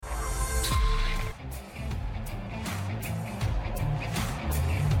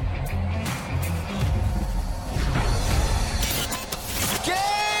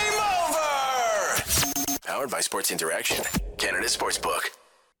Powered by Sports Interaction, Canada Sportsbook.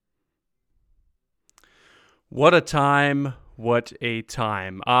 What a time. What a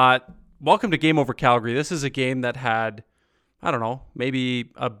time. Welcome to Game Over Calgary. This is a game that had, I don't know, maybe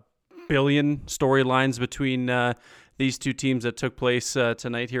a billion storylines between these two teams that took place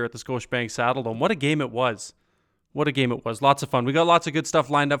tonight here at the Scotiabank Saddledome. What a game it was. What a game it was. Lots of fun. We got lots of good stuff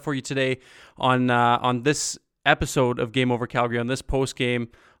lined up for you today on this episode of Game Over Calgary, on this post game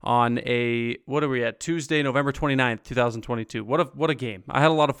on what are we at? Tuesday, November 29th, 2022. What a game. I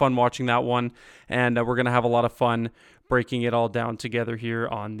had a lot of fun watching that one, and we're going to have a lot of fun breaking it all down together here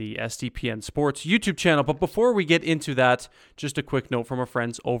on the SDPN Sports YouTube channel. But before we get into that, just a quick note from our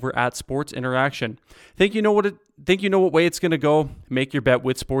friends over at Sports Interaction. Think you know what way it's going to go? Make your bet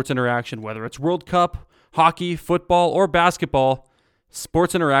with Sports Interaction, whether it's World Cup, hockey, football, or basketball.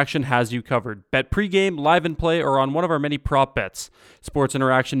 Sports Interaction has you covered. Bet pregame, live and play, or on one of our many prop bets. Sports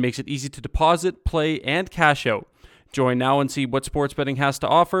Interaction makes it easy to deposit, play, and cash out. Join now and see what sports betting has to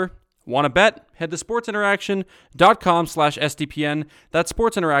offer. Want to bet? Head to sportsinteraction.com/SDPN. That's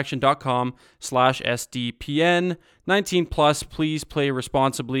sportsinteraction.com/SDPN. 19 plus, please play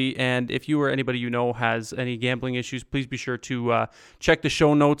responsibly. And if you or anybody you know has any gambling issues, please be sure to check the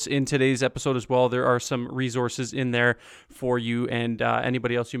show notes in today's episode as well. There are some resources in there for you and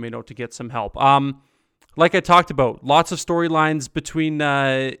anybody else you may know to get some help. Like I talked about, lots of storylines between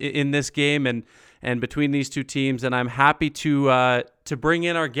in this game and between these two teams, and I'm happy to bring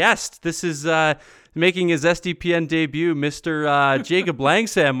in our guest. This is making his SDPN debut, Mr. Jacob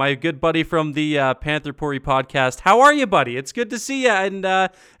Langsam, my good buddy from the Panther Puri podcast. How are you, buddy? It's good to see you, and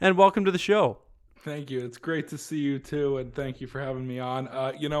welcome to the show. Thank you. It's great to see you too, and thank you for having me on.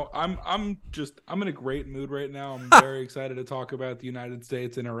 I'm in a great mood right now. I'm very excited to talk about the United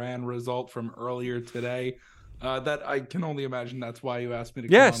States and Iran result from earlier today. That I can only imagine that's why you asked me to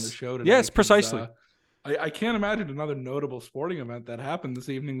come on the show today. Yes, precisely. I can't imagine another notable sporting event that happened this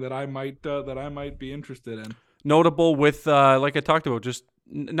evening that I might be interested in. Notable with like I talked about, just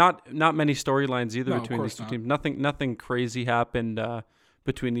not many storylines either between these two teams. Nothing crazy happened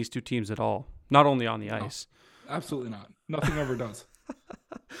between these two teams at all. Not only on the ice. Absolutely not. Nothing ever does.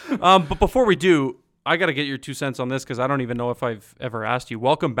 But before we do, I got to get your 2 cents on this because I don't even know if I've ever asked you.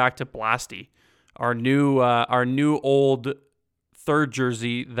 Welcome back to Blasty. Our new old third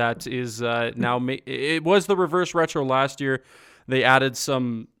jersey that is now it was the reverse retro last year. They added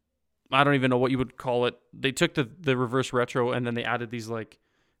some, I don't even know what you would call it. They took the reverse retro and then they added these like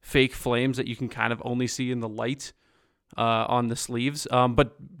fake flames that you can kind of only see in the light on the sleeves.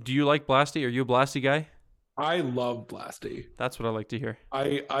 But do you like Blasty? Are you a Blasty guy? I love Blasty. That's what I like to hear.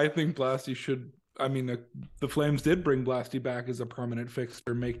 I think Blasty should. I mean, the Flames did bring Blasty back as a permanent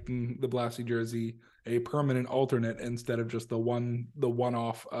fixture, making the Blasty jersey a permanent alternate instead of just the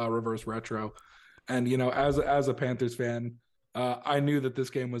one-off reverse retro. And as a Panthers fan, I knew that this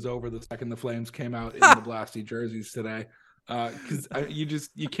game was over the second the Flames came out in the Blasty jerseys today, because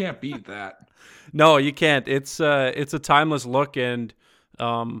you can't beat that. No, you can't. It's a timeless look, and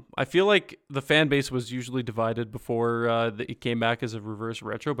I feel like the fan base was usually divided before it came back as a reverse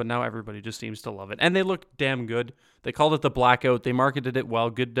retro, but now everybody just seems to love it. And they look damn good. They called it the Blackout. They marketed it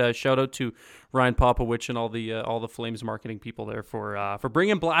well. Good shout out to Ryan Popowich and all the Flames marketing people there for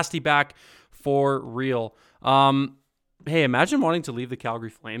bringing Blasty back for real. Hey, imagine wanting to leave the Calgary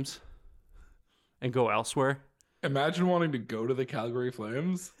Flames and go elsewhere. Imagine wanting to go to the Calgary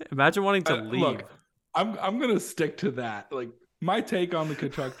Flames. Imagine wanting to leave. Look, I'm gonna stick to that. Like, my take on the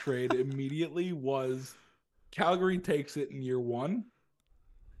Tkachuk trade immediately was Calgary takes it in year 1,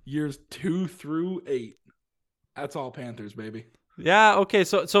 years 2 through 8. That's all Panthers, baby. Yeah, okay.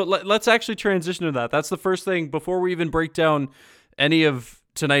 So let's actually transition to that. That's the first thing before we even break down any of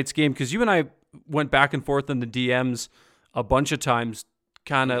tonight's game, because you and I went back and forth in the DMs a bunch of times,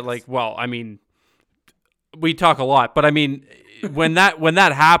 kind of like, well, I mean, we talk a lot, but I mean, when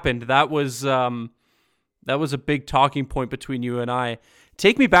that happened, that was a big talking point between you and I.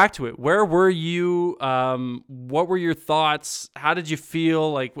 Take me back to it. Where were you? What were your thoughts? How did you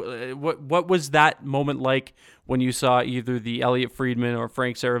feel? Like, what was that moment like when you saw either the Elliot Friedman or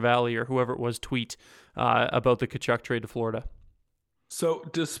Frank Saravalli or whoever it was tweet about the Tkachuk trade to Florida? So,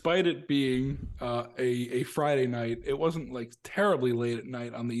 despite it being a Friday night, it wasn't like terribly late at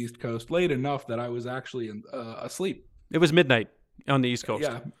night on the East Coast. Late enough that I was actually asleep. It was midnight on the East Coast.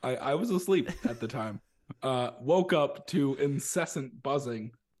 Yeah, I was asleep at the time. Woke up to incessant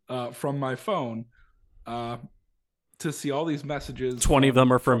buzzing from my phone to see all these messages. 20 of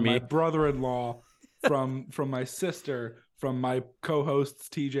them are from me. My brother-in-law, from my sister, from my co-hosts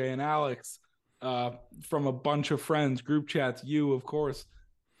TJ and Alex, from a bunch of friends, group chats, you, of course.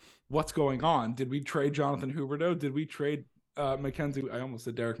 what's going on? Did we trade Jonathan Huberdeau? Did we trade Mackenzie? I almost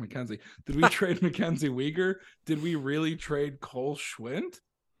said Derek McKenzie. Did we trade Mackenzie Weegar? Did we really trade Cole Schwindt?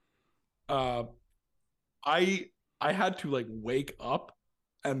 I had to like wake up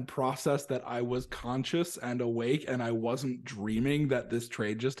and process that I was conscious and awake and I wasn't dreaming that this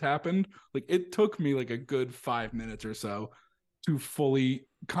trade just happened. Like it took me like a good 5 minutes or so to fully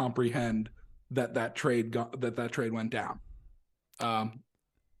comprehend that trade went down.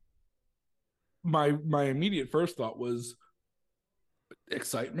 My immediate first thought was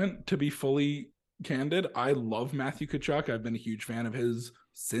excitement, to be fully candid. I love Matthew Tkachuk. I've been a huge fan of his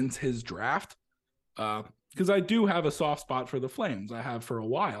since his draft. Because I do have a soft spot for the Flames. I have for a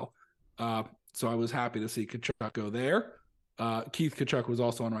while. So I was happy to see Tkachuk go there. Keith Tkachuk was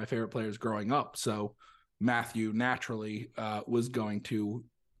also one of my favorite players growing up. So Matthew naturally was going to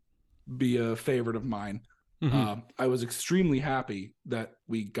be a favorite of mine. I was extremely happy that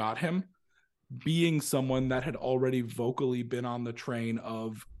we got him, being someone that had already vocally been on the train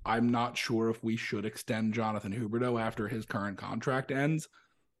of, I'm not sure if we should extend Jonathan Huberdeau after his current contract ends.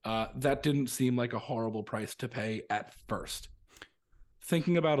 That didn't seem like a horrible price to pay at first.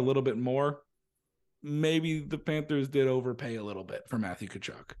 Thinking about a little bit more, maybe the Panthers did overpay a little bit for Matthew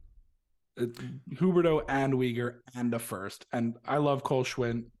Tkachuk. Huberdeau and Weegar and a first. And I love Cole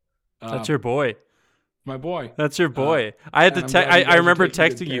Schwindt. That's your boy. My boy. That's your boy. I had to I remember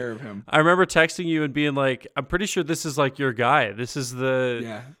texting you. I remember texting you and being like, I'm pretty sure this is like your guy. This is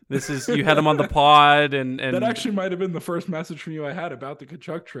you had him on the pod and that actually might have been the first message from you I had about the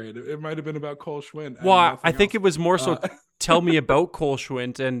Tkachuk trade. It might have been about Cole Schwindt. Well, I think it was more so tell me about Cole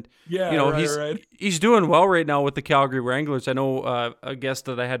Schwindt, and he's doing well right now with the Calgary Wranglers. I know a guest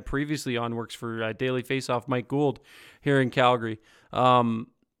that I had previously on works for Daily Faceoff, Mike Gould, here in Calgary.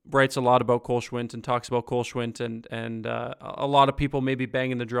 Writes a lot about Cole Schwindt and talks about Cole Schwindt, and a lot of people may be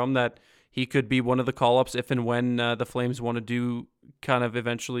banging the drum that he could be one of the call-ups if and when the Flames want to do kind of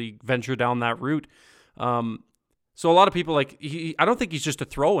eventually venture down that route. So a lot of people I don't think he's just a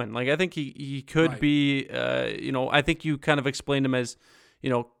throw-in. Like I think he could be. I think you kind of explained him as,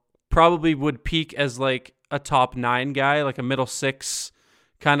 probably would peak as like a top 9 guy, like a middle 6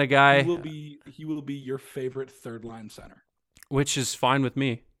 kind of guy. He will be your favorite third line center, which is fine with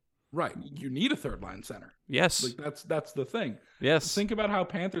me. Right. You need a third line center. Yes. Like that's the thing. Yes. Think about how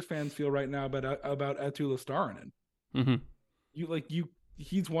Panthers fans feel right now about Eetu Luostarinen. Mm-hmm.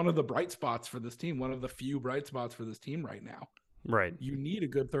 He's one of the bright spots for this team, one of the few bright spots for this team right now. Right. You need a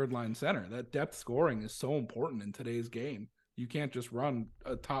good third line center. That depth scoring is so important in today's game. You can't just run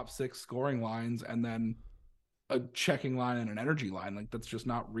a top 6 scoring lines and then a checking line and an energy line. Like that's just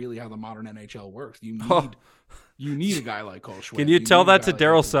not really how the modern NHL works. You need a guy like Cole Schwindt. Can you tell that to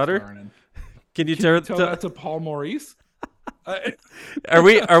Daryl Sutter? Can you tell that to Paul Maurice? Are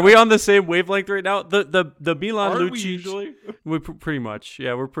we on the same wavelength right now? The Milan Lucic. We usually? We pretty much.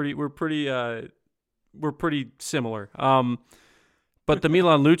 Yeah, we're pretty similar. But the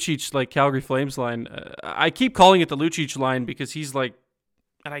Milan Lucic like Calgary Flames line, I keep calling it the Lucic line because he's like,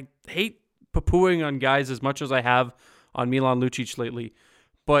 and I hate poo-pooing on guys as much as I have on Milan Lucic lately,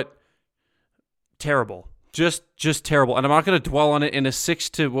 but terrible. Just terrible. And I'm not going to dwell on it in a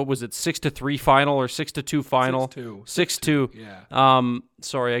 6-3 final or 6-2 final. 6-2. Yeah.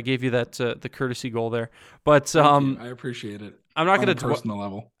 Sorry, I gave you that the courtesy goal there. But I appreciate it. I'm not going to personal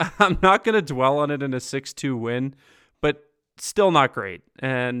level. I'm not going to dwell on it in a 6-2 win, but still not great.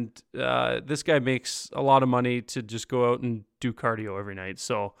 And this guy makes a lot of money to just go out and do cardio every night.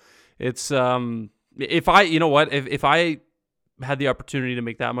 So it's if I had the opportunity to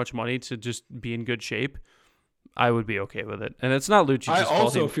make that much money to just be in good shape, I would be okay with it. And it's not Lucic's fault. I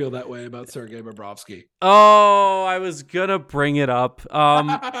also feel that way about Sergei Bobrovsky. Oh, I was gonna bring it up.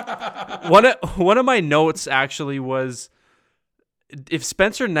 One of my notes actually was, if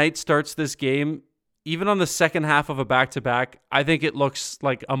Spencer Knight starts this game, even on the second half of a back-to-back, I think it looks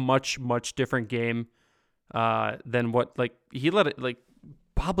like a much, much different game than what, like, he let it, like,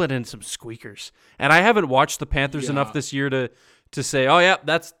 Bob let in some squeakers. And I haven't watched the Panthers enough this year to say, oh, yeah,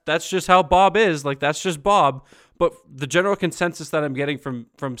 that's just how Bob is. Like, that's just Bob. But the general consensus that I'm getting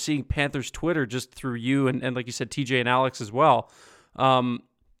from seeing Panthers Twitter just through you and like you said, TJ and Alex as well,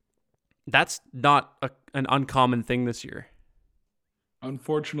 that's not an uncommon thing this year.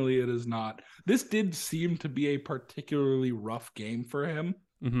 Unfortunately, it is not. This did seem to be a particularly rough game for him.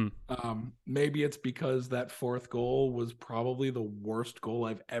 Mm-hmm. Maybe it's because that fourth goal was probably the worst goal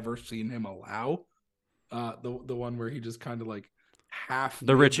I've ever seen him allow. The one where he just kind of like half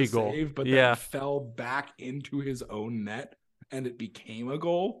the Richie goal, but then fell back into his own net and it became a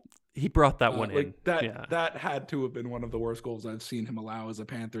goal. He brought that one like in. that. Yeah. That had to have been one of the worst goals I've seen him allow as a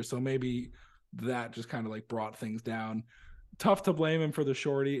Panther. So maybe that just kind of like brought things down. Tough to blame him for the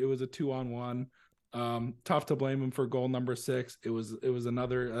shorty. It was a 2-on-1. Tough to blame him for goal number 6. It was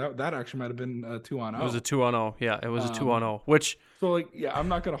another that actually might have been a 2-on-0. It was a 2-on-0. Yeah, it was a 2-on-0. Which so like I'm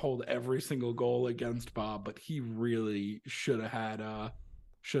not gonna hold every single goal against Bob, but he really should have had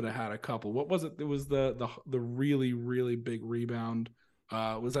a couple. What was it? It was the really really big rebound.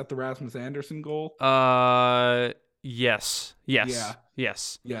 Was that the Rasmus Anderson goal? Yes. Yeah.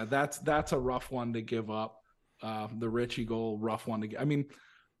 Yes. Yeah, that's a rough one to give up. The Richie goal, rough one to get. I mean,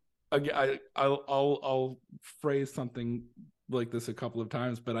 I'll phrase something like this a couple of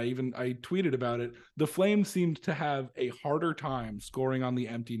times, but I tweeted about it. The Flames seemed to have a harder time scoring on the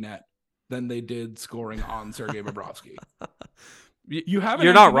empty net than they did scoring on Sergei Bobrovsky.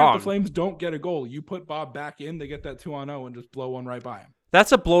 You're not wrong. The Flames don't get a goal. You put Bob back in, they get that 2-on-0 and just blow one right by him.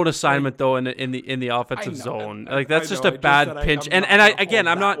 That's a blown assignment though in the offensive zone. Like that's just a bad pinch.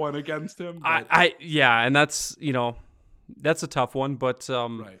 I'm not one against him. But... and that's that's a tough one, but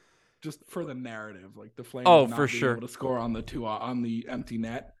right. Just for the narrative, like the Flames not for being sure able to score on the empty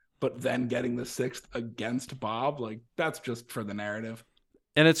net, but then getting the 6th against Bob, like that's just for the narrative.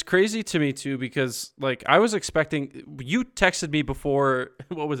 And it's crazy to me too because like I was expecting. You texted me before.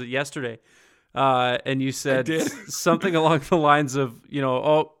 What was it yesterday? And you said something along the lines of,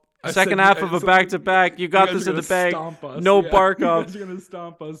 second half of a back-to-back, you got this in the bag. No Barkov. You guys are going to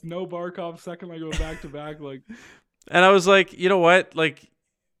stomp us. No Barkov, second leg of a back-to-back. Like, and I was like, you know what? Like,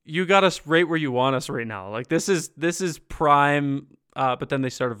 you got us right where you want us right now. Like, this is prime. But then they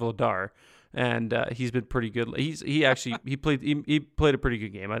started Vladar, and he's been pretty good. He played a pretty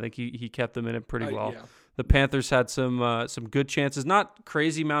good game. I think he kept them in it pretty well. Yeah. The Panthers had some good chances, not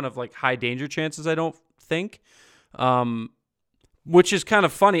crazy amount of like high danger chances, I don't think, which is kind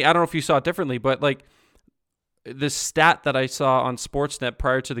of funny. I don't know if you saw it differently, but like the stat that I saw on Sportsnet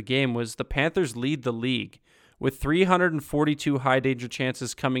prior to the game was the Panthers lead the league with 342 high danger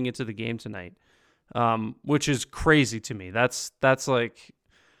chances coming into the game tonight, which is crazy to me. That's like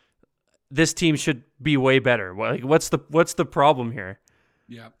this team should be way better. Like what's the problem here?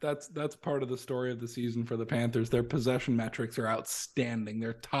 Yeah, that's part of the story of the season for the Panthers. Their possession metrics are outstanding.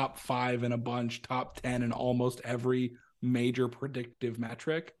 They're top 5 in a bunch, top 10 in almost every major predictive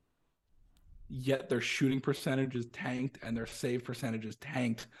metric. Yet their shooting percentage is tanked and their save percentage is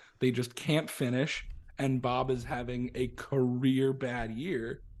tanked. They just can't finish. And Bob is having a career bad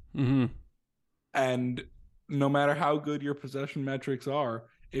year. Mm-hmm. And no matter how good your possession metrics are,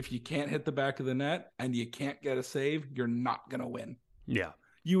 if you can't hit the back of the net and you can't get a save, you're not going to win. Yeah.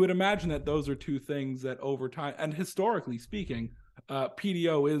 You would imagine that those are two things that over time, and historically speaking,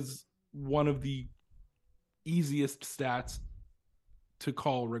 PDO is one of the easiest stats to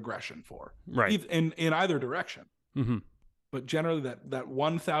call regression for. Right. In either direction. Mm-hmm. But generally that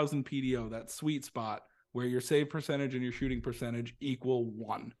 1,000 PDO, that sweet spot where your save percentage and your shooting percentage equal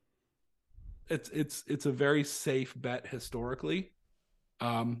 1. It's a very safe bet historically.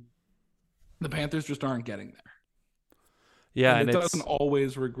 The Panthers just aren't getting there. Yeah, and it doesn't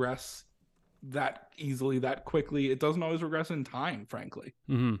always regress that easily, that quickly. It doesn't always regress in time, frankly.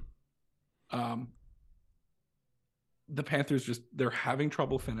 Mm-hmm. The Panthers they're having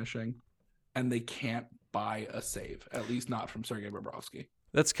trouble finishing, and they can't buy a save, at least not from Sergei Bobrovsky.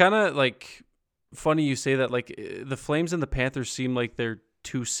 That's kind of like funny you say that. Like the Flames and the Panthers seem like they're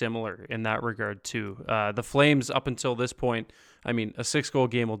too similar in that regard too. The Flames up until this point, I mean, a 6-goal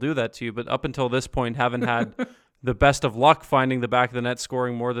game will do that to you, but up until this point haven't had the best of luck finding the back of the net,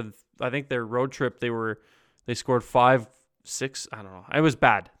 scoring more than, I think their road trip, they scored 5, 6, I don't know. It was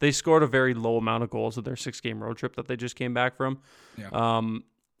bad. They scored a very low amount of goals in their 6-game road trip that they just came back from. Yeah.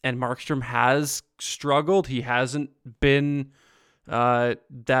 And Markstrom has struggled. He hasn't been that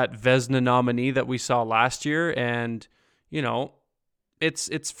Vezina nominee that we saw last year. And,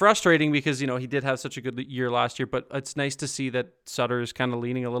 it's frustrating because, he did have such a good year last year, but it's nice to see that Sutter is kind of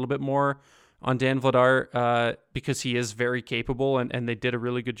leaning a little bit more on Dan Vladar because he is very capable, and they did a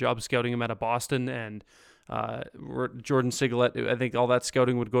really good job scouting him out of Boston. And Jordan Sigalet, I think all that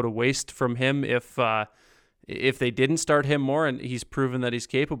scouting would go to waste from him if they didn't start him more, and he's proven that he's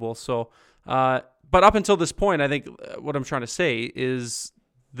capable. So, but up until this point, I think what I'm trying to say is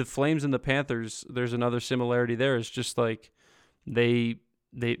the Flames and the Panthers, there's another similarity there. It's just like they're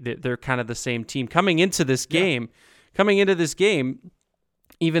kind of the same team coming into this game.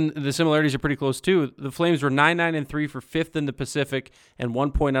 Even the similarities are pretty close too. The Flames were 9-9-3 for 5th in the Pacific and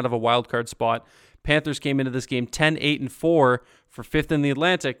 1 point out of a wild card spot. Panthers came into this game 10-8-4 for 5th in the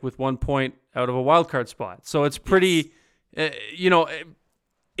Atlantic with 1 point out of a wild card spot. So it's pretty,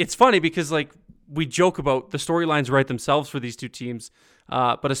 it's it's funny because like we joke about the storylines write themselves for these two teams,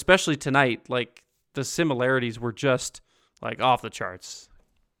 but especially tonight, like the similarities were just like off the charts.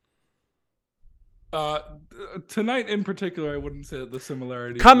 Tonight in particular, I wouldn't say that the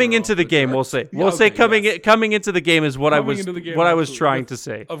similarities coming into the game, we'll say coming into the game is what Coming I was trying to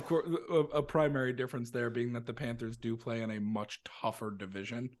say. Of course, a primary difference there being that the Panthers do play in a much tougher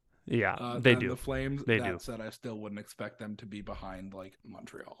division. Yeah, they do. The Flames. They that do. said, I still wouldn't expect them to be behind like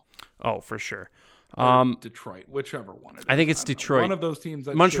Montreal. Oh, for sure. Detroit, whichever one. I think it's Detroit. One of those teams.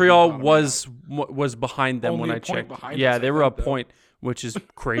 That Montreal was behind them Only when I a point checked. behind Yeah, us, they I were a think, though. point, which is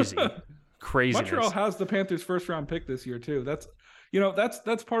crazy. Craziness. Montreal has the Panthers' first round pick this year too. That's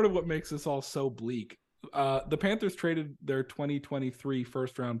part of what makes this all so bleak. The Panthers traded their 2023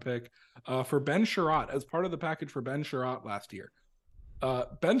 first round pick for Ben Sherratt as part of the package for Ben Sherratt last year.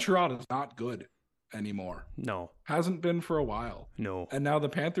 Ben Sherratt is not good anymore. No. Hasn't been for a while. No. And now the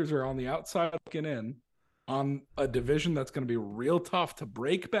Panthers are on the outside looking in on a division that's going to be real tough to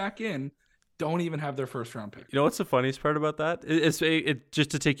break back in. Don't even have their first round pick. You know what's the funniest part about that? It just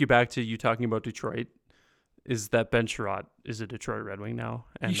to take you back to you talking about Detroit, is that Ben Sherratt is a Detroit Red Wing now.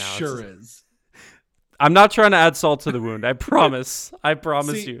 And He now sure is. I'm not trying to add salt to the wound. I promise. I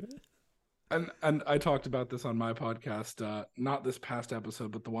promise you. And I talked about this on my podcast, not this past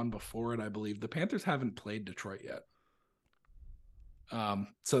episode, but the one before it, I believe. The Panthers haven't played Detroit yet.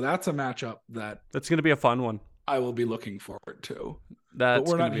 So that's a matchup that's going to be a fun one. I will be looking forward to. But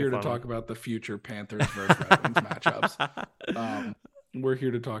we're not here to talk about the future Panthers versus Red Wings matchups. We're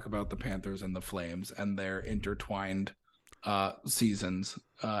here to talk about the Panthers and the Flames and their intertwined seasons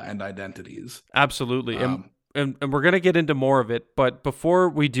and identities. Absolutely. And we're going to get into more of it. But before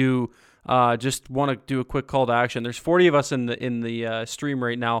we do, just want to do a quick call to action. There's 40 of us in the stream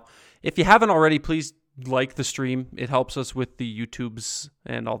right now. If you haven't already, please like the stream. It helps us with the YouTubes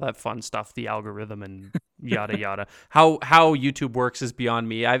and all that fun stuff, the algorithm and yada yada. How YouTube works is beyond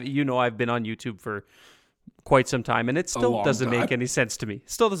me. I've been on YouTube for quite some time, and it still doesn't make any sense to me.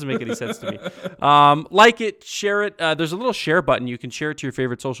 Like it, share it. There's a little share button. You can share it to your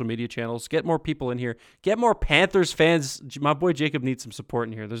favorite social media channels. Get more people in here. Get more Panthers fans. My boy Jacob needs some support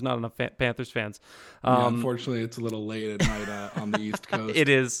in here. There's not enough Panthers fans. Unfortunately, it's a little late at night on the East Coast. It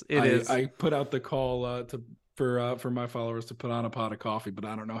is. I put out the call for my followers to put on a pot of coffee, but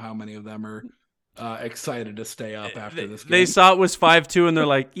I don't know how many of them are excited to stay up after this game. They saw it was 5-2 and they're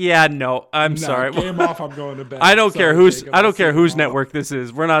like, yeah, no, I'm sorry. Game off, I'm going to bed. I don't care whose network this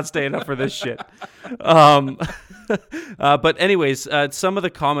is. We're not staying up for this shit. But anyways, some of the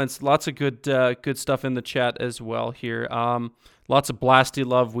comments, lots of good stuff in the chat as well here. Lots of Blasty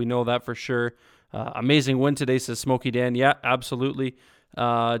love. We know that for sure. Amazing win today, says Smokey Dan. Yeah, absolutely.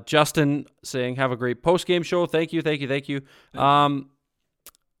 Justin saying, have a great post-game show. Thank you.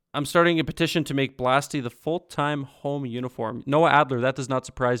 I'm starting a petition to make Blasty the full-time home uniform. Noah Adler, that does not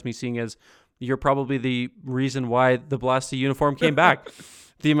surprise me, seeing as you're probably the reason why the Blasty uniform came back.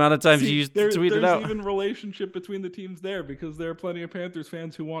 The amount of times you tweeted out. There's even relationship between the teams there because there are plenty of Panthers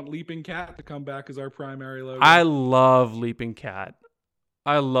fans who want Leaping Cat to come back as our primary logo. I love Leaping Cat.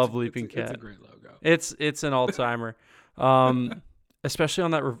 Leaping Cat. It's a great logo. It's an all-timer. Especially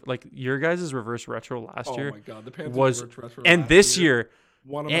on that, like your guys' reverse retro last year. Oh my God, the Panthers was, reverse retro and this year.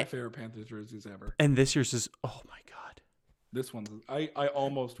 One of my favorite Panthers jerseys ever. And this year's is, oh my God. This one's, I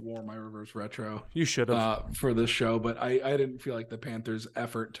almost wore my reverse retro. You should have. For this show, but I didn't feel like the Panthers'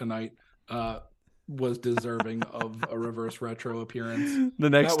 effort tonight was deserving of a reverse retro appearance.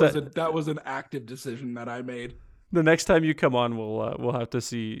 That was an active decision that I made. The next time you come on, we'll have to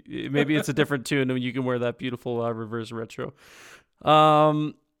see. Maybe it's a different tune and you can wear that beautiful reverse retro.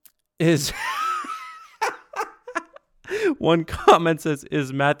 One comment says,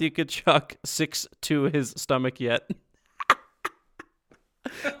 is Matthew Tkachuk 6'2" his stomach yet?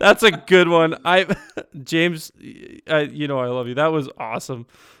 That's a good one. James, I love you. That was awesome.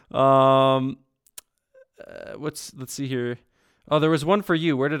 Let's see here. Oh, there was one for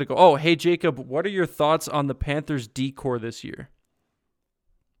you. Where did it go? Oh, hey, Jacob, what are your thoughts on the Panthers decor this year?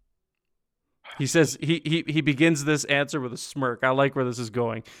 He says he begins this answer with a smirk. I like where this is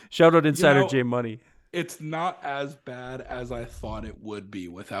going. Shout out Insider J Money. It's not as bad as I thought it would be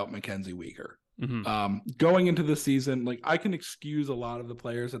without Mackenzie Weegar. Mm-hmm. Going into the season, like I can excuse a lot of the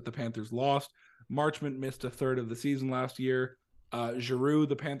players that the Panthers lost. Marchment missed a third of the season last year. Giroux,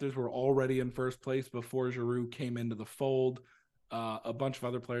 the Panthers were already in first place before Giroux came into the fold. A bunch of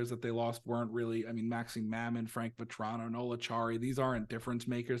other players that they lost weren't really, Maxime Mammon, Frank Vatrano, Nola Chari, these aren't difference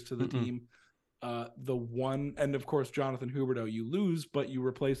makers to the team. And of course, Jonathan Huberdeau, you lose, but you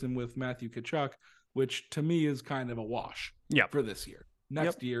replace him with Matthew Tkachuk, which to me is kind of a wash for this year.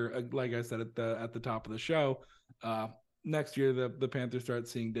 Next year, like I said at the top of the show, next year the Panthers start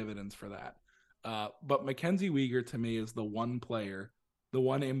seeing dividends for that. But Mackenzie Weegar to me is the one player, the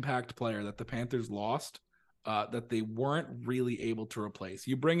one impact player that the Panthers lost that they weren't really able to replace.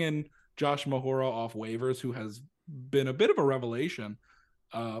 You bring in Josh Mahura off waivers, who has been a bit of a revelation,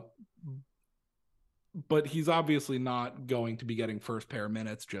 but he's obviously not going to be getting first pair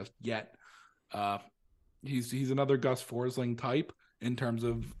minutes just yet. He's another Gus Forsling type in terms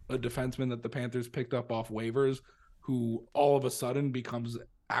of a defenseman that the Panthers picked up off waivers, who all of a sudden becomes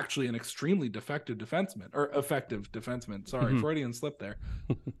actually an extremely effective defenseman. Sorry, Freudian slip there.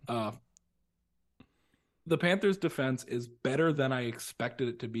 The Panthers' defense is better than I expected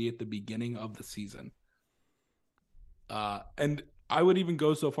it to be at the beginning of the season. And I would even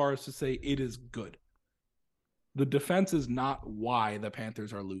go so far as to say it is good. The defense is not why the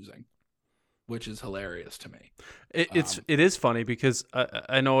Panthers are losing, which is hilarious to me. It is funny because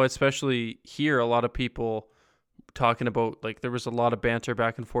I know, especially here, a lot of people talking about, like, there was a lot of banter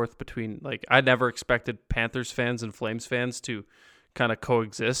back and forth between, like, I never expected Panthers fans and Flames fans to kind of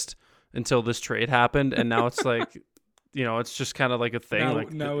coexist until this trade happened, and now it's like, you know, it's just kind of like a thing.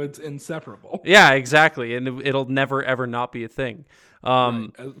 Now it's inseparable. Yeah, exactly, and it'll never ever not be a thing. Right.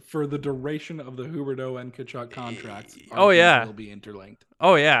 For the duration of the Huberdeau and Tkachuk contracts, will be interlinked.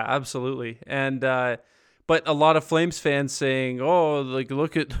 Oh yeah, absolutely. And but a lot of Flames fans saying, "Oh, like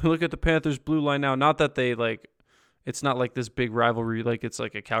look at the Panthers blue line now." Not that they like, it's not like this big rivalry, like it's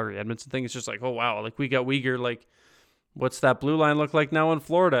like a Calgary Edmonton thing. It's just like, oh wow, like we got Weegar, like what's that blue line look like now in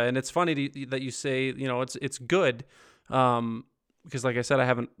Florida? And it's funny that you say, you know, it's good. Because like I said, I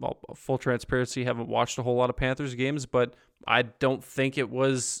haven't, full transparency, haven't watched a whole lot of Panthers games, but I don't think it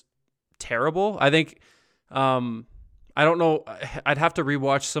was terrible. I think, I don't know, I'd have to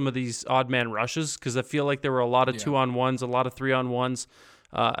rewatch some of these odd man rushes because I feel like there were a lot of 2-on-1s, a lot of 3-on-1s,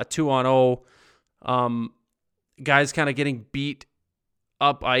 a 2-on-0, guys kind of getting beat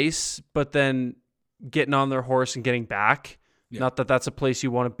up ice, but then getting on their horse and getting back. Yeah. Not that that's a place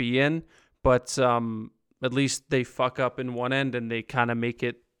you want to be in, but at least they fuck up in one end and they kind of make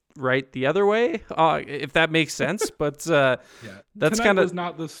it right the other way, if that makes sense. But that's kind of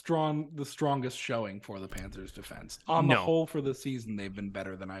not the strongest showing for the Panthers defense. On the whole for the season, they've been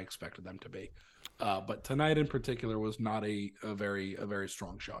better than I expected them to be. But tonight in particular was not a very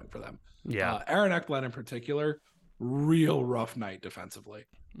strong showing for them. Yeah. Aaron Ekblad in particular, real rough night defensively.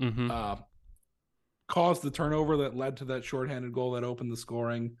 Mm-hmm. Caused the turnover that led to that shorthanded goal that opened the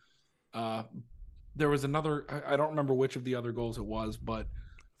scoring. There was another, I don't remember which of the other goals it was, but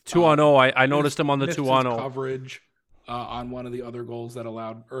 2-on-0. I noticed him on the 2-on-0 coverage on one of the other goals that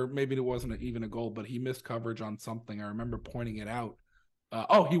allowed, or maybe it wasn't even a goal, but he missed coverage on something. I remember pointing it out.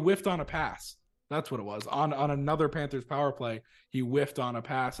 He whiffed on a pass. That's what it was. On another Panthers power play, he whiffed on a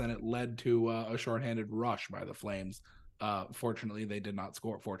pass and it led to a shorthanded rush by the Flames. Fortunately, they did not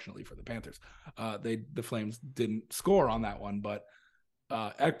score. Fortunately for the Panthers, the Flames didn't score on that one, but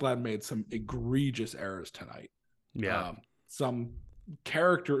Ekblad made some egregious errors tonight. Yeah. Some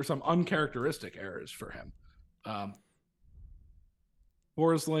uncharacteristic errors for him.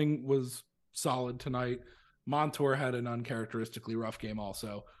 Forsling was solid tonight. Montour had an uncharacteristically rough game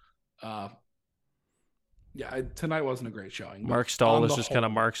also. Tonight wasn't a great showing. Mark Stahl is just kind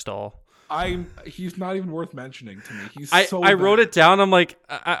of Mark Stahl. He's not even worth mentioning to me. I wrote it down. I'm like,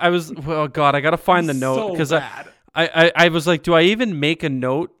 I was, well, God, I got to find the note because I was like, do I even make a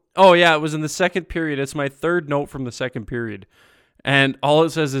note? Oh yeah, it was in the second period. It's my third note from the second period. And all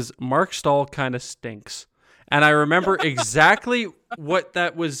it says is Mark Stahl kind of stinks. And I remember exactly what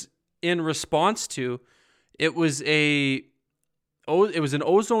that was in response to. It was an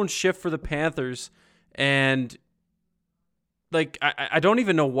ozone shift for the Panthers. And like, I don't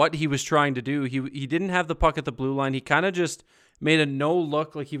even know what he was trying to do. He didn't have the puck at the blue line. He kind of just made a no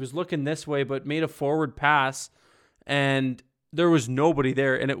look, like he was looking this way, but made a forward pass. And there was nobody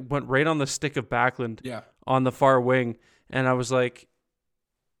there. And it went right on the stick of Backlund on the far wing. And I was like,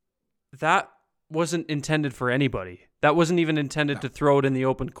 that wasn't intended for anybody. That wasn't even intended to throw it in the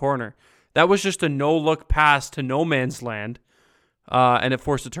open corner. That was just a no-look pass to no man's land. And it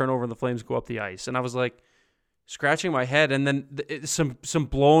forced a turnover and the Flames go up the ice. And I was like, scratching my head. And then some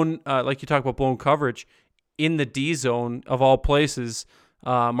blown, like you talk about blown coverage, in the D zone of all places.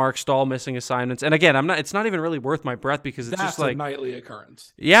 Mark Stahl missing assignments. And again, it's not even really worth my breath because it's just like a nightly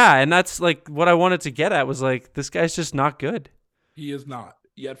occurrence. Yeah, and that's like what I wanted to get at was like, this guy's just not good. He is not.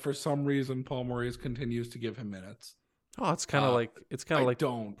 Yet for some reason, Paul Maurice continues to give him minutes. Oh, it's kind of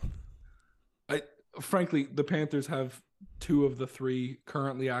frankly, the Panthers have two of the three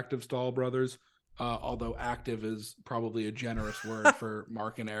currently active Stahl brothers. although active is probably a generous word for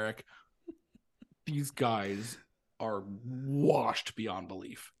Mark and Eric. These guys are washed beyond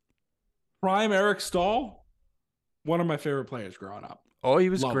belief. Prime Eric Stahl, one of my favorite players growing up. Oh, he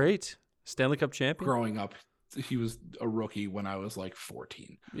was Love great. Him. Stanley Cup champion. Growing up, he was a rookie when I was like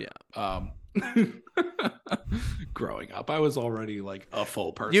 14. Yeah. Growing up, I was already like a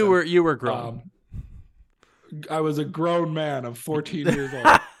full person. You were grown. I was a grown man of 14 years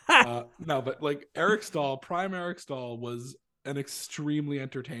old. No, but like Eric Stahl, prime Eric Stahl was an extremely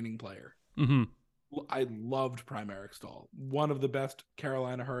entertaining player. Mm-hmm. I loved prime Eric Stahl. One of the best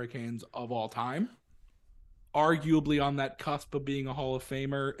Carolina Hurricanes of all time. Arguably on that cusp of being a Hall of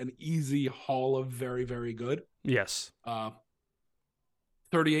Famer, an easy Hall of very, very good. Yes.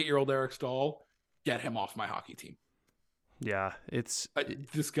 38-year-old Eric Stahl, get him off my hockey team. Yeah, this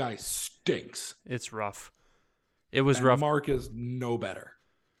guy stinks. It's rough. It was rough. Mark is no better.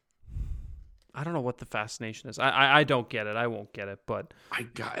 I don't know what the fascination is. I don't get it. I won't get it, but I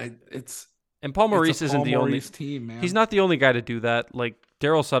got it. And Paul Maurice isn't the only team, man. He's not the only guy to do that. Like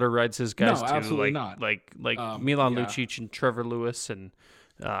Daryl Sutter rides his guys no, too. Absolutely like, not. Like Milan Lucic and Trevor Lewis and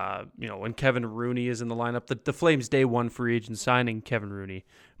when Kevin Rooney is in the lineup. The Flames day one free agent signing Kevin Rooney,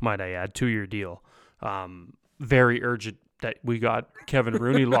 might I add, 2-year deal. Very urgent that we got Kevin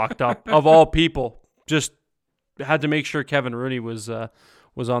Rooney locked up. Of all people, just had to make sure Kevin Rooney was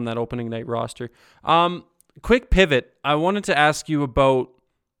on that opening night roster. Quick pivot. I wanted to ask you about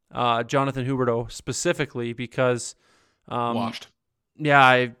Jonathan Huberdeau specifically because washed.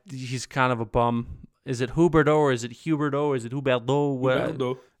 Yeah, he's kind of a bum. Is it Huberdeau or is it Huberdeau? Is it Huberdeau?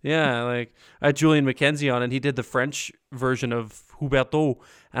 Huberdeau. Yeah, like I had Julian McKenzie on and he did the French version of Huberdeau,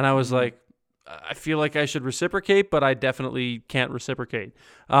 and I was like, I feel like I should reciprocate, but I definitely can't reciprocate.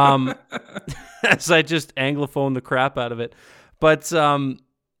 As I just anglophone the crap out of it. But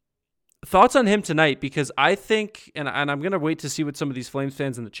thoughts on him tonight, because I think, and I'm going to wait to see what some of these Flames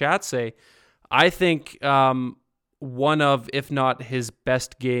fans in the chat say, I think one of, if not his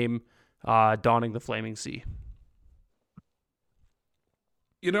best game donning the Flaming Sea.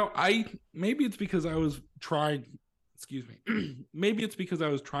 Maybe it's because I was trying, maybe it's because I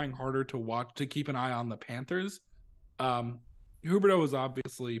was trying harder to keep an eye on the Panthers. Huberdeau was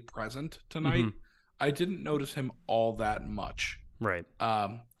obviously present tonight. Mm-hmm. I didn't notice him all that much. Right.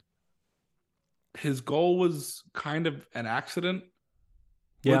 His goal was kind of an accident.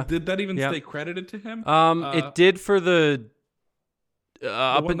 Yeah. Did that even stay credited to him? It did for the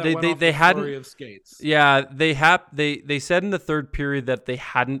up and they hadn't of skates. Yeah, they said in the third period that they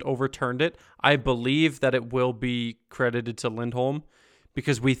hadn't overturned it. I believe that it will be credited to Lindholm,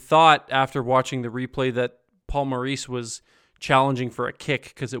 because we thought after watching the replay that Paul Maurice was challenging for a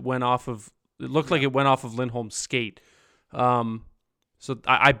kick because it looked like it went off of Lindholm's skate. So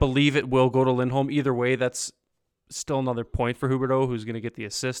I believe it will go to Lindholm. Either way, that's still another point for Huberdeau, who's going to get the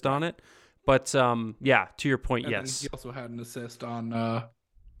assist on it. But to your point, and yes. He also had an assist on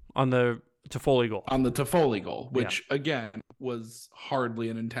the Toffoli goal. On the Toffoli goal, which again was hardly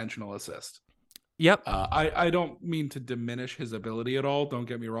an intentional assist. Yep. I don't mean to diminish his ability at all. Don't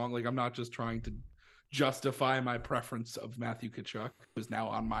get me wrong. Like, I'm not just trying to justify my preference of Matthew Tkachuk, who's now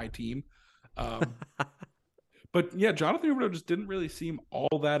on my team. But yeah, Jonathan Huberdeau just didn't really seem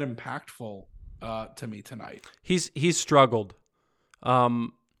all that impactful to me tonight. He's struggled.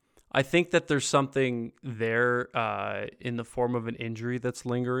 I think that there's something there in the form of an injury that's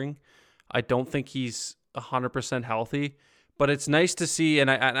lingering. I don't think he's 100% healthy, but it's nice to see.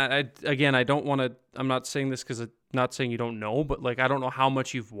 And I again, I don't want to. I'm not saying this because I'm not saying you don't know, but like I don't know how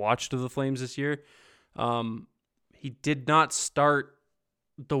much you've watched of the Flames this year. He did not start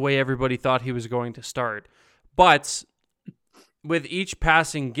the way everybody thought he was going to start, but with each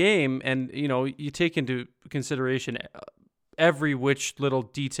passing game, and you take into consideration every which little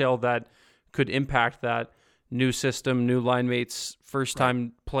detail that could impact that new system, new line mates, first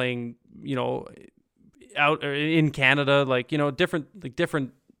time playing, out in Canada,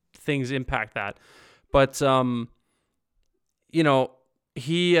 different things impact that. But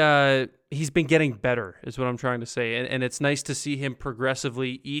he's been getting better, is what I'm trying to say, and it's nice to see him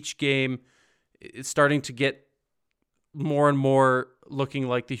progressively each game. It's starting to get more and more looking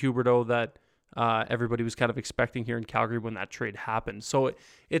like the Huberdeau that everybody was kind of expecting here in Calgary when that trade happened. So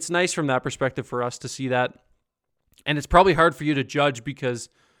it's nice from that perspective for us to see that. And it's probably hard for you to judge because,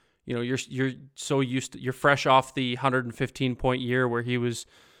 you're so used to, you're fresh off the 115 point year where he was,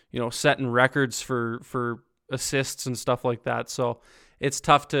 setting records for assists and stuff like that. So it's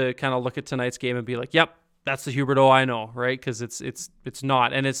tough to kind of look at tonight's game and be like, yep, that's the Huberdeau I know, right? Because it's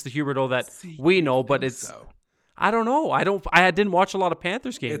not. And it's the Huberdeau that we know, but it's... I don't know. I didn't watch a lot of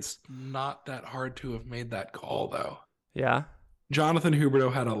Panthers games. It's not that hard to have made that call, though. Yeah. Jonathan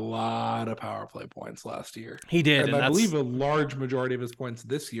Huberdeau had a lot of power play points last year. He did. And I believe a large majority of his points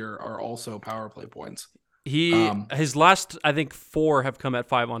this year are also power play points. His last, I think, 4 have come at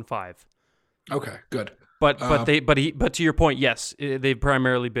 5-on-5. Okay, good. But to your point, yes, they've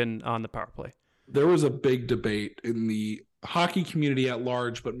primarily been on the power play. There was a big debate in the hockey community at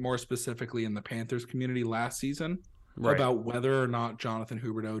large, but more specifically in the Panthers community last season about whether or not Jonathan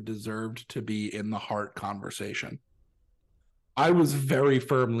Huberdeau deserved to be in the Hart conversation. I was very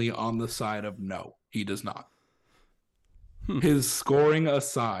firmly on the side of no, he does not. His scoring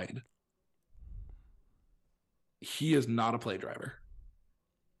aside, he is not a play driver.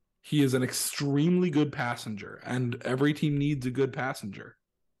 He is an extremely good passenger, and every team needs a good passenger.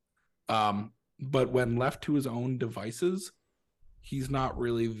 But when left to his own devices, he's not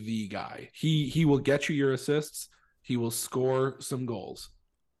really the guy. He will get you your assists. He will score some goals.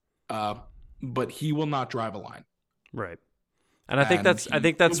 But he will not drive a line. Right. And I think that's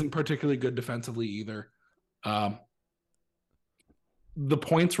wasn't particularly good defensively either. The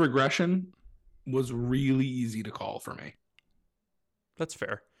points regression was really easy to call for me. That's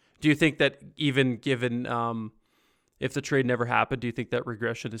fair. Do you think that even given if the trade never happened, do you think that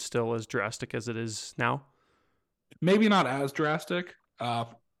regression is still as drastic as it is now? Maybe not as drastic,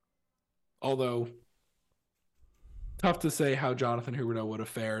 although tough to say how Jonathan Huberdeau would have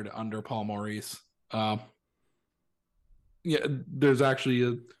fared under Paul Maurice. Yeah, there's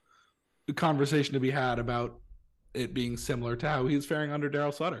actually a conversation to be had about it being similar to how he's faring under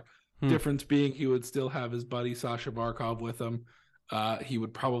Daryl Sutter. Difference being he would still have his buddy Sasha Barkov with him. He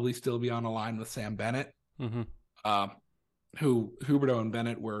would probably still be on a line with Sam Bennett, who Huberdeau and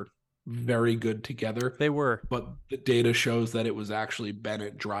Bennett were very good together. They were. But the data shows that it was actually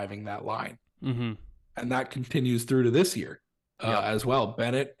Bennett driving that line. And that continues through to this year as well.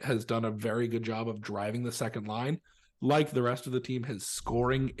 Bennett has done a very good job of driving the second line. Like the rest of the team, his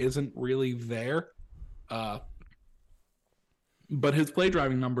scoring isn't really there. But his play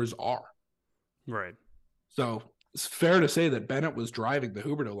driving numbers are. Right. So it's fair to say that Bennett was driving the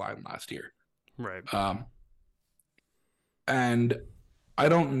Huberdeau line last year. Right. And I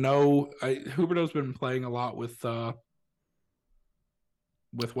don't know. Huberdeau's been playing a lot with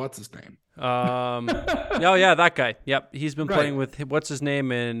what's his name? Oh yeah, that guy. Yep, he's been playing with what's his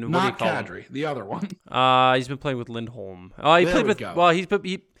name and what not do you call Kadri, the other one. He's been playing with Lindholm. He there played with. Go. Well,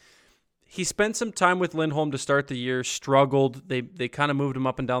 he spent some time with Lindholm to start the year. Struggled. They kind of moved him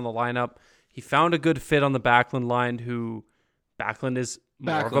up and down the lineup. He found a good fit on the Backlund line. Backlund is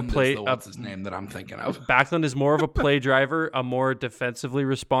more of a play. What's his name that I'm thinking of? Backlund is more of a play driver, a more defensively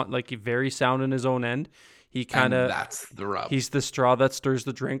very sound in his own end. He kind of that's the rub. He's the straw that stirs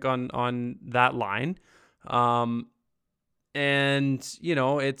the drink on that line, and you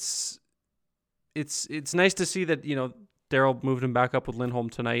know it's nice to see that Daryl moved him back up with Lindholm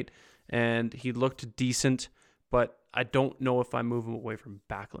tonight, and he looked decent. But I don't know if I move him away from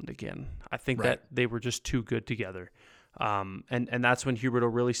Backlund again. I think that they were just too good together, and that's when Huberdeau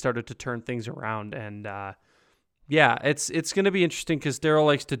really started to turn things around. And yeah, it's going to be interesting because Daryl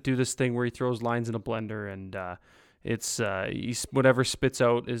likes to do this thing where he throws lines in a blender, and whatever spits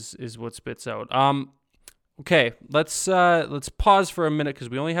out is what spits out. Okay, let's pause for a minute because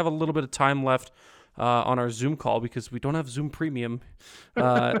we only have a little bit of time left on our Zoom call because we don't have Zoom Premium.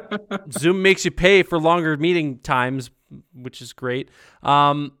 Zoom makes you pay for longer meeting times, which is great.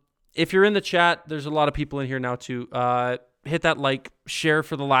 If you're in the chat, there's a lot of people in here now too. Hit that like, share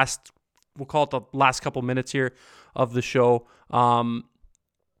for the last, we'll call it the last couple minutes here of the show. And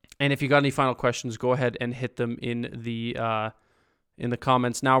if you got any final questions, go ahead and hit them in the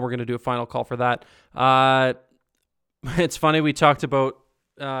comments. Now we're going to do a final call for that. It's funny, we talked about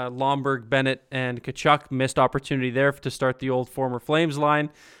Lomberg, Bennett, and Tkachuk. Missed opportunity there to start the old former Flames line,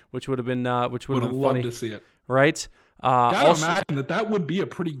 which would have been funny. Loved to see it, right? Gotta imagine that would be a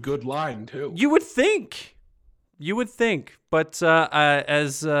pretty good line too. You would think, but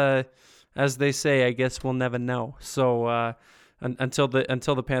as they say, I guess we'll never know. So until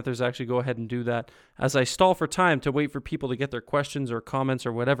the Panthers actually go ahead and do that, as I stall for time to wait for people to get their questions or comments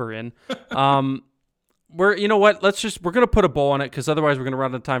or whatever in. You know what? We're going to put a bow on it because otherwise we're going to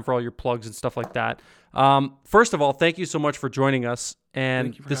run out of time for all your plugs and stuff like that. First of all, thank you so much for joining us.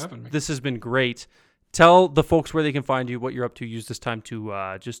 And thank you for having me. This has been great. Tell the folks where they can find you, what you're up to. Use this time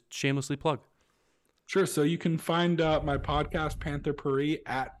to just shamelessly plug. Sure. So you can find my podcast, Panther Puri,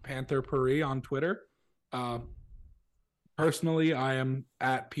 at Panther Puri on Twitter. Personally, I am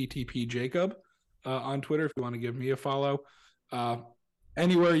at PTP Jacob on Twitter if you want to give me a follow.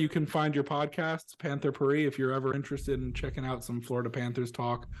 anywhere you can find your podcasts, Panther Paris, if you're ever interested in checking out some Florida Panthers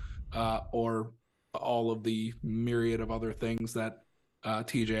talk, or all of the myriad of other things that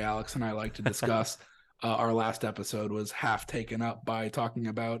TJ, Alex, and I like to discuss. Our last episode was half taken up by talking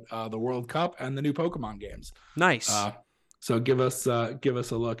about the World Cup and the new Pokemon games. Nice. So give us a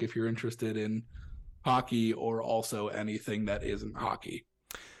look if you're interested in hockey or also anything that isn't hockey.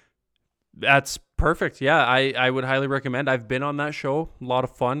 That's perfect. Yeah, I would highly recommend. I've been on that show. A lot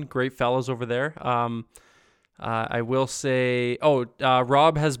of fun. Great fellows over there. I will say,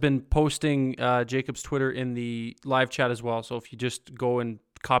 Rob has been posting Jacob's Twitter in the live chat as well. So if you just go and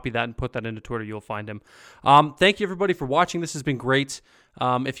copy that and put that into Twitter, you'll find him. Thank you, everybody, for watching. This has been great.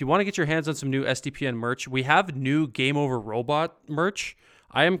 If you want to get your hands on some new SDPN merch, we have new Game Over Robot merch.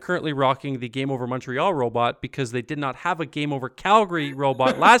 I am currently rocking the Game Over Montreal robot because they did not have a Game Over Calgary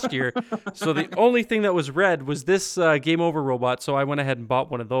robot last year. So the only thing that was red was this Game Over robot. So I went ahead and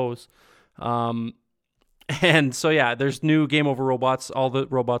bought one of those. And so, yeah, there's new Game Over robots. All the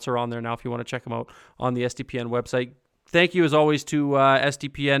robots are on there now if you want to check them out on the SDPN website. Thank you, as always, to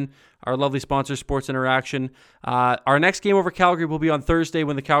SDPN, our lovely sponsor, Sports Interaction. Our next Game Over Calgary will be on Thursday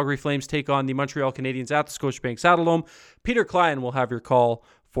when the Calgary Flames take on the Montreal Canadiens at the Scotiabank Saddledome. Peter Klein will have your call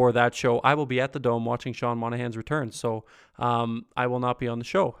for that show. I will be at the Dome watching Sean Monahan's return, so I will not be on the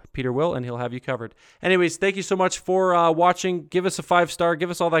show. Peter will, and he'll have you covered. Anyways, thank you so much for watching. Give us a 5-star. Give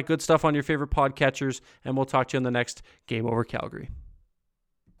us all that good stuff on your favorite podcatchers, and we'll talk to you in the next Game Over Calgary.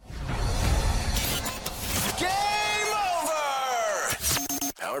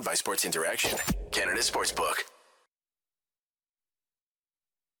 Powered by Sports Interaction, Canada Sportsbook.